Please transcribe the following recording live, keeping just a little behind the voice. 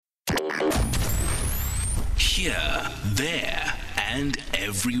Here, there, and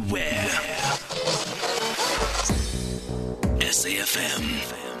everywhere. SAFM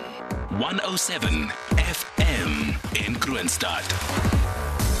 107 FM in Kroonstad.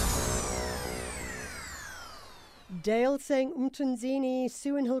 Dale saying Mtunzini,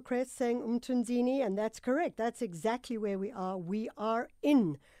 Sue in Hillcrest saying Mtunzini, and that's correct. That's exactly where we are. We are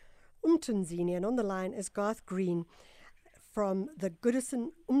in Mtunzini, and on the line is Garth Green from the Gooderson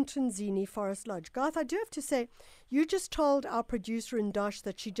Mtunzini Forest Lodge. Garth, I do have to say, you just told our producer Ndosh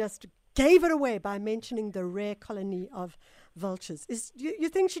that she just gave it away by mentioning the rare colony of vultures. You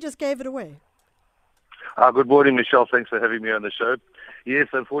think she just gave it away? Good morning, Michelle. Thanks for having me on the show. Yes,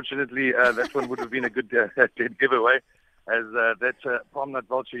 unfortunately, that one would have been a good dead giveaway, as that palm nut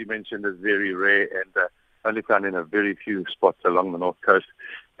vulture you mentioned is very rare and only found in a very few spots along the north coast.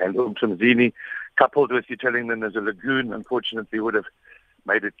 And Mtunzini, coupled with you telling them there's a lagoon, unfortunately would have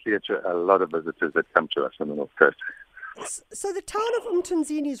made it clear to a lot of visitors that come to us on the north coast. So the town of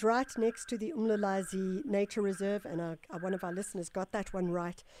Mtunzini is right next to the Umlalazi Nature Reserve, and one of our listeners got that one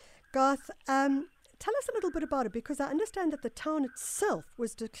right. Garth, tell us a little bit about it, because I understand that the town itself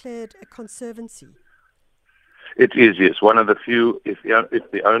was declared a conservancy. It is, yes, one of the few, if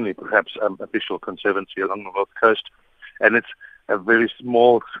the only, perhaps, official conservancy along the north coast. And it's a very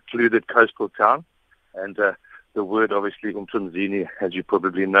small, secluded coastal town. And the word, obviously, Mtunzini, as you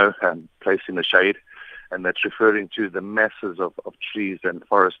probably know, placed in the shade. And that's referring to the masses of trees and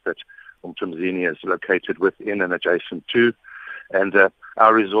forest that Mtunzini is located within and adjacent to. And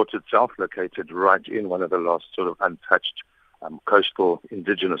our resort itself, located right in one of the last sort of untouched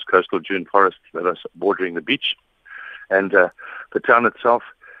indigenous coastal dune forests that are bordering the beach. And the town itself,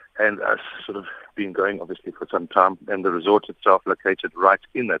 and us sort of been going obviously for some time, and the resort itself located right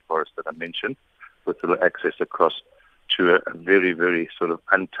in that forest that I mentioned, with little access across to a very, very sort of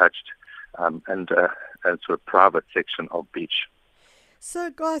untouched and sort of private section of beach.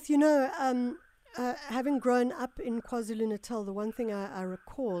 So, Garth, having grown up in KwaZulu-Natal, the one thing I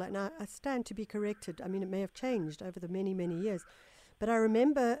recall, and I stand to be corrected, I mean, it may have changed over the many, many years, but I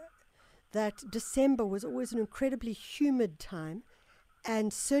remember that December was always an incredibly humid time,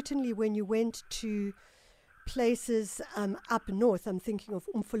 and certainly when you went to places up north, I'm thinking of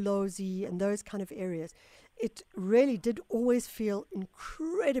Umfolozi and those kind of areas, it really did always feel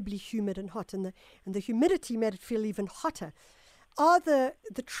incredibly humid and hot, and the humidity made it feel even hotter. Are the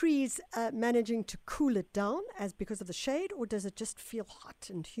trees managing to cool it down because of the shade, or does it just feel hot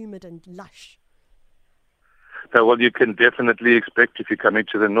and humid and lush? Well, you can definitely expect, if you're coming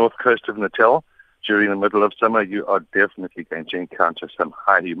to the north coast of Natal during the middle of summer, you are definitely going to encounter some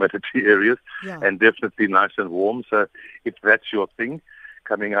high humidity areas, and definitely nice and warm. So if that's your thing,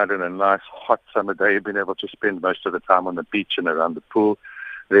 coming out on a nice hot summer day, being able to spend most of the time on the beach and around the pool,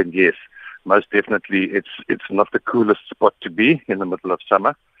 then yes, most definitely it's not the coolest spot to be in the middle of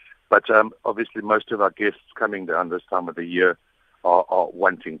summer. But obviously most of our guests coming down this time of the year are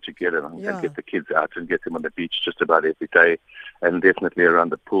wanting to get in and get the kids out and get them on the beach just about every day, and definitely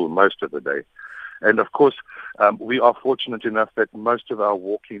around the pool most of the day. And of course, we are fortunate enough that most of our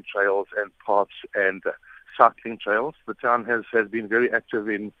walking trails and paths and cycling trails, the town has been very active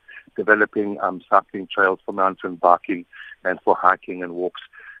in developing cycling trails for mountain biking and for hiking and walks.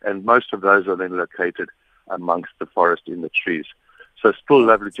 And most of those are then located amongst the forest in the trees. So still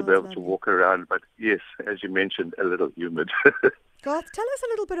lovely to be able to walk around, but yes, as you mentioned, a little humid. Garth, tell us a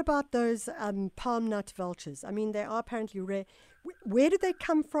little bit about those palm nut vultures. I mean, they are apparently rare. Where did they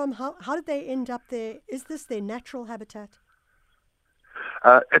come from? How did they end up there? Is this their natural habitat?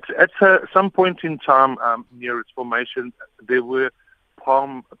 At some point in time near its formation, there were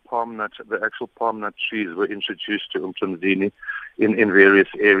palm nuts. The actual palm nut trees were introduced to Mtunzini in various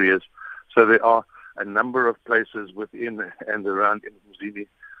areas. So there are a number of places within and around Mtunzini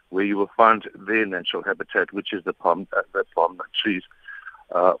where you will find their natural habitat, which is the palm nut trees,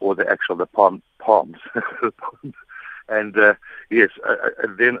 or the palms. And yes,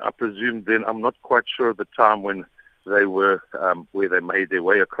 then I presume, I'm not quite sure of the time when they were, where they made their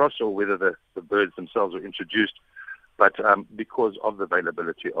way across, or whether the birds themselves were introduced. But because of the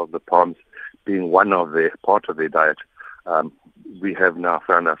availability of the palms being part of their diet, we have now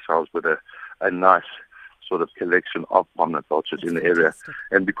found ourselves with a nice sort of collection of palm nut vultures in the area.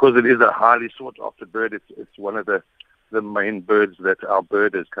 And because it is a highly sought-after bird, it's one of the main birds that our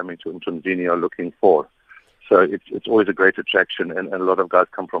birders coming to Mtunzini are looking for. So it's always a great attraction, and a lot of guys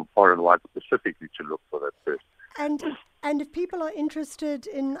come from far and wide specifically to look for that bird. And if people are interested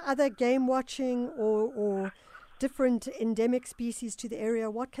in other game watching or different endemic species to the area,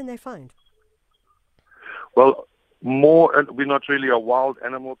 what can they find? Well, We're not really a wild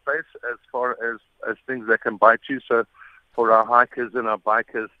animal place as far as things that can bite you. So for our hikers and our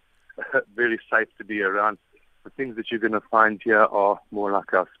bikers, very safe to be around. The things that you're going to find here are more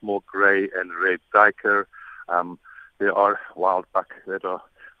like our small grey and red duiker. There are wild buck that are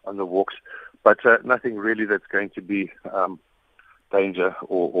on the walks, but nothing really that's going to be danger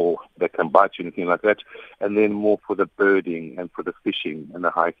or that can bite you, anything like that. And then more for the birding and for the fishing and the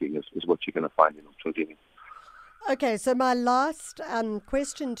hiking is what you're going to find in Mtunzini. Okay, so my last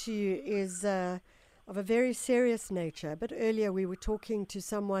question to you is of a very serious nature. But earlier we were talking to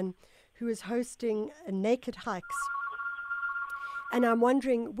someone who is hosting naked hikes. And I'm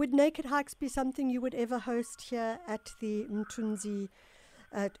wondering, would naked hikes be something you would ever host here at the Mtunzini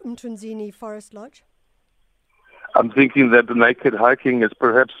Forest Lodge? I'm thinking that the naked hiking is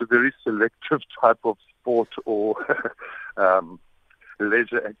perhaps a very selective type of sport or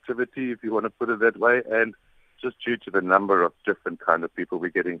leisure activity, if you want to put it that way. And just due to the number of different kind of people we're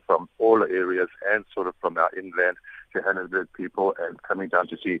getting from all areas and sort of from our inland Johannesburg people and coming down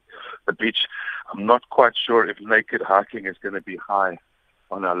to see the beach, I'm not quite sure if naked hiking is going to be high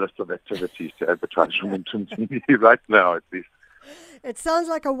on our list of activities to advertise from Mtunzini right now, at least. It sounds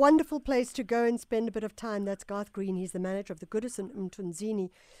like a wonderful place to go and spend a bit of time. That's Garth Green. He's the manager of the Gooderson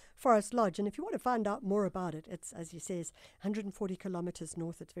Mtunzini Forest Lodge. And if you want to find out more about it, it's, as he says, 140 kilometers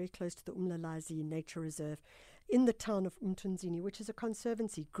north. It's very close to the Umlalazi Nature Reserve in the town of Mtunzini, which is a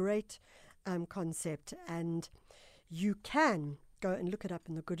conservancy. Great concept. And you can go and look it up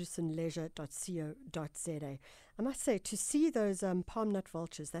in the goodersonleisure.co.za. I must say, to see those palm nut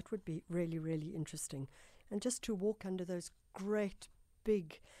vultures, that would be really, really interesting. And just to walk under those great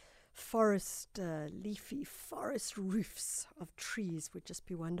big forest, leafy forest roofs of trees would just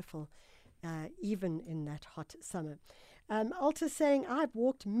be wonderful, even in that hot summer. Alta saying, I've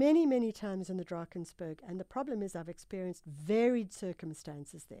walked many, many times in the Drakensberg, and the problem is I've experienced varied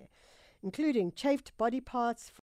circumstances there, including chafed body parts,